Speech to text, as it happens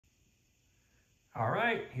All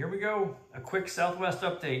right, here we go. A quick Southwest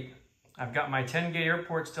update. I've got my 10-gate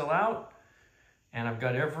airport still out, and I've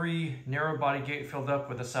got every narrow body gate filled up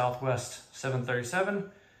with a Southwest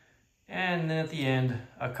 737. And then at the end,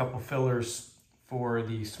 a couple fillers for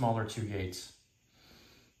the smaller 2 gates.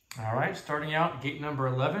 All right, starting out, gate number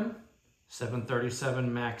 11,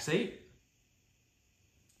 737 MAX 8.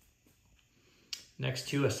 Next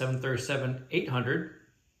to a 737-800.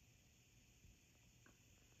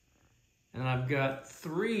 And I've got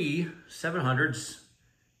 3 700s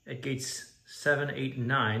at gates 7, 8, and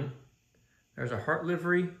 9. There's a heart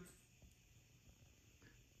livery,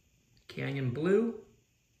 canyon blue,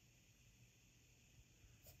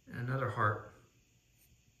 and another heart.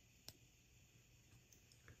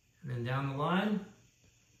 And then down the line,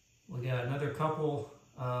 we got another couple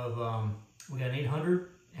of, we got an 800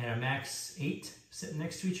 and a MAX 8 sitting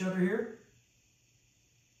next to each other here.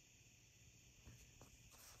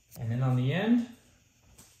 And then on the end,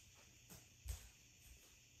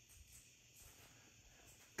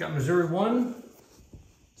 got Missouri 1,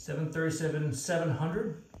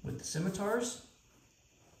 737-700 with the scimitars.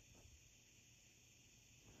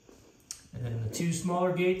 And then the 2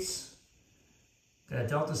 smaller gates, got a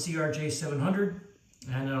Delta CRJ 700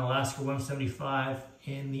 and an Alaska 175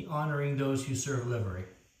 in the honoring those who serve livery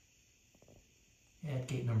at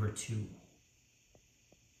gate number 2.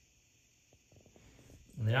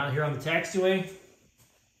 And then out here on the taxiway,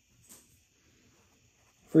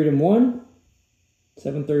 Freedom 1,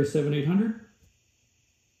 737-800.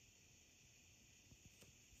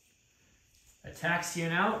 A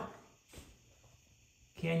taxiing out,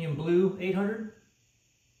 Canyon Blue 800.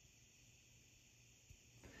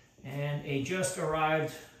 And a just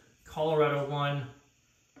arrived Colorado 1,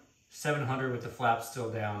 700 with the flaps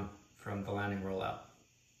still down from the landing rollout.